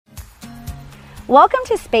Welcome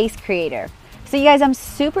to Space Creator. So you guys, I'm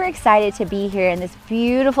super excited to be here in this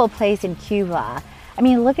beautiful place in Cuba. I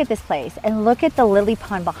mean, look at this place and look at the lily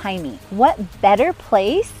pond behind me. What better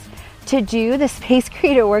place to do the Space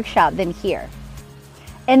Creator workshop than here?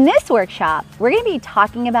 In this workshop, we're going to be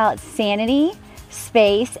talking about sanity,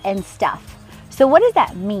 space, and stuff. So what does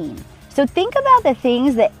that mean? So think about the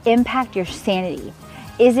things that impact your sanity.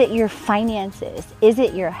 Is it your finances? Is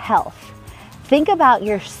it your health? Think about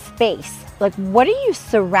your space. Like, what are you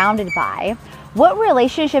surrounded by? What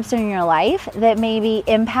relationships are in your life that maybe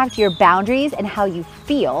impact your boundaries and how you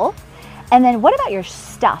feel? And then what about your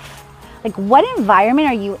stuff? Like, what environment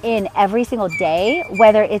are you in every single day,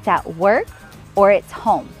 whether it's at work or it's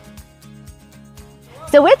home?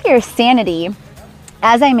 So with your sanity,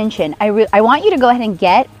 as I mentioned, I want you to go ahead and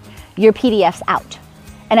get your PDFs out.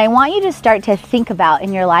 And I want you to start to think about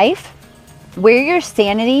in your life where your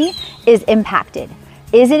sanity is impacted.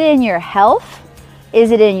 Is it in your health?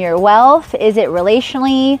 Is it in your wealth? Is it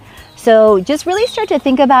relationally? So just really start to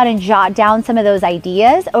think about and jot down some of those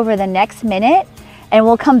ideas over the next minute, and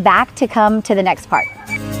we'll come back to the next part.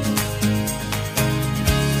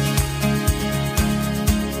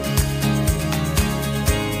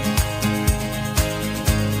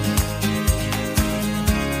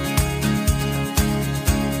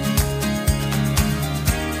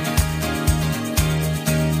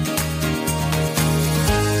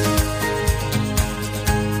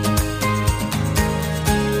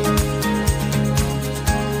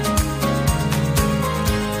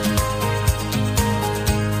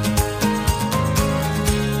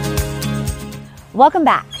 Welcome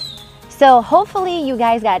back. So hopefully you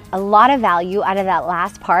guys got a lot of value out of that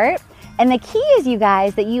last part. And the key is, you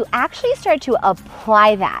guys, that you actually start to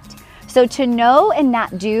apply that. So to know and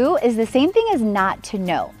not do is the same thing as not to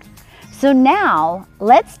know. So now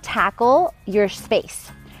let's tackle your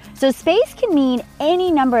space. So space can mean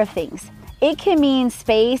any number of things. It can mean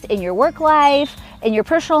space in your work life, in your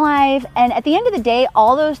personal life, and at the end of the day,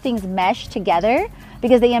 all those things mesh together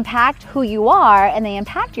because they impact who you are and they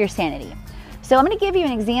impact your sanity. So I'm going to give you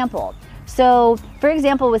an example. So for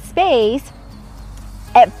example, with space,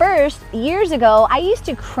 at first, years ago, I used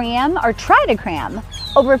to cram or try to cram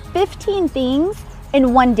over 15 things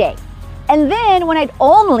in one day. And then when I'd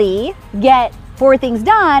only get 4 things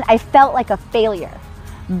done, I felt like a failure.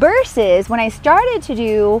 Versus when I started to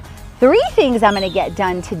do 3 things I'm going to get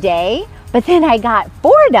done today, but then I got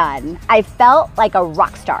 4 done, I felt like a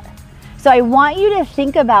rock star. So I want you to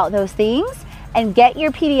think about those things and get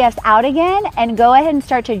your PDFs out again and go ahead and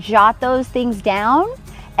start to jot those things down,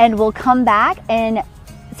 and we'll come back in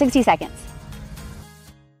 60 seconds.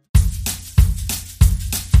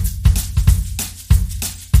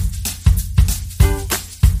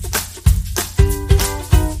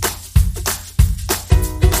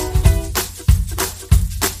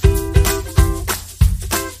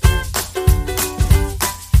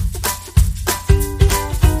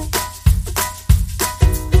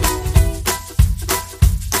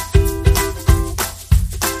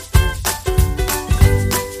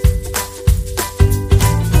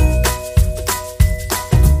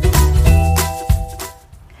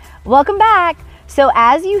 Welcome back. So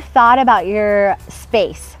as you thought about your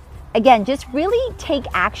space, again, just really take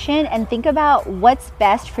action and think about what's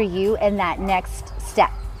best for you in that next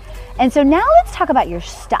step. And so now let's talk about your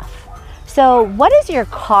stuff. So what does your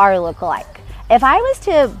car look like? If I was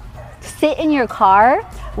to sit in your car,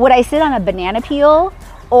 would I sit on a banana peel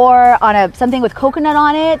or on something with coconut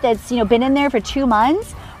on it that's been in there for 2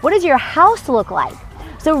 months? What does your house look like?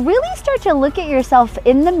 So really start to look at yourself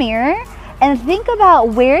in the mirror and think about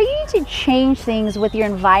where you need to change things with your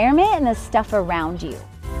environment and the stuff around you.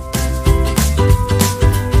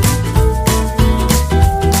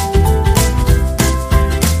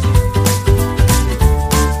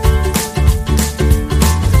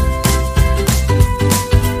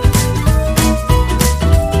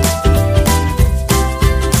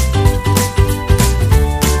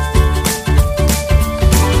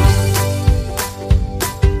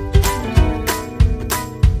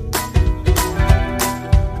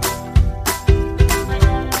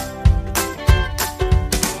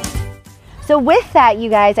 So with that, you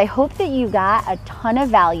guys, I hope that you got a ton of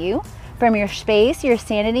value from your space, your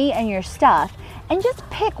sanity, and your stuff. And just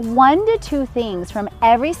pick 1 to 2 things from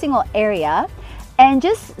every single area and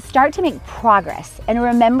just start to make progress. And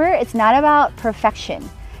remember, it's not about perfection.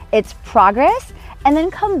 It's progress. And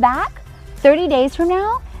then come back 30 days from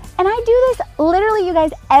now. And I do this literally, you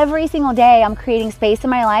guys, every single day. I'm creating space in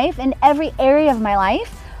my life, in every area of my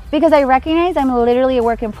life, because I recognize I'm literally a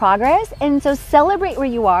work in progress. And so celebrate where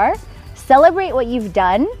you are. Celebrate what you've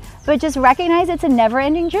done, but just recognize it's a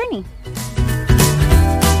never-ending journey.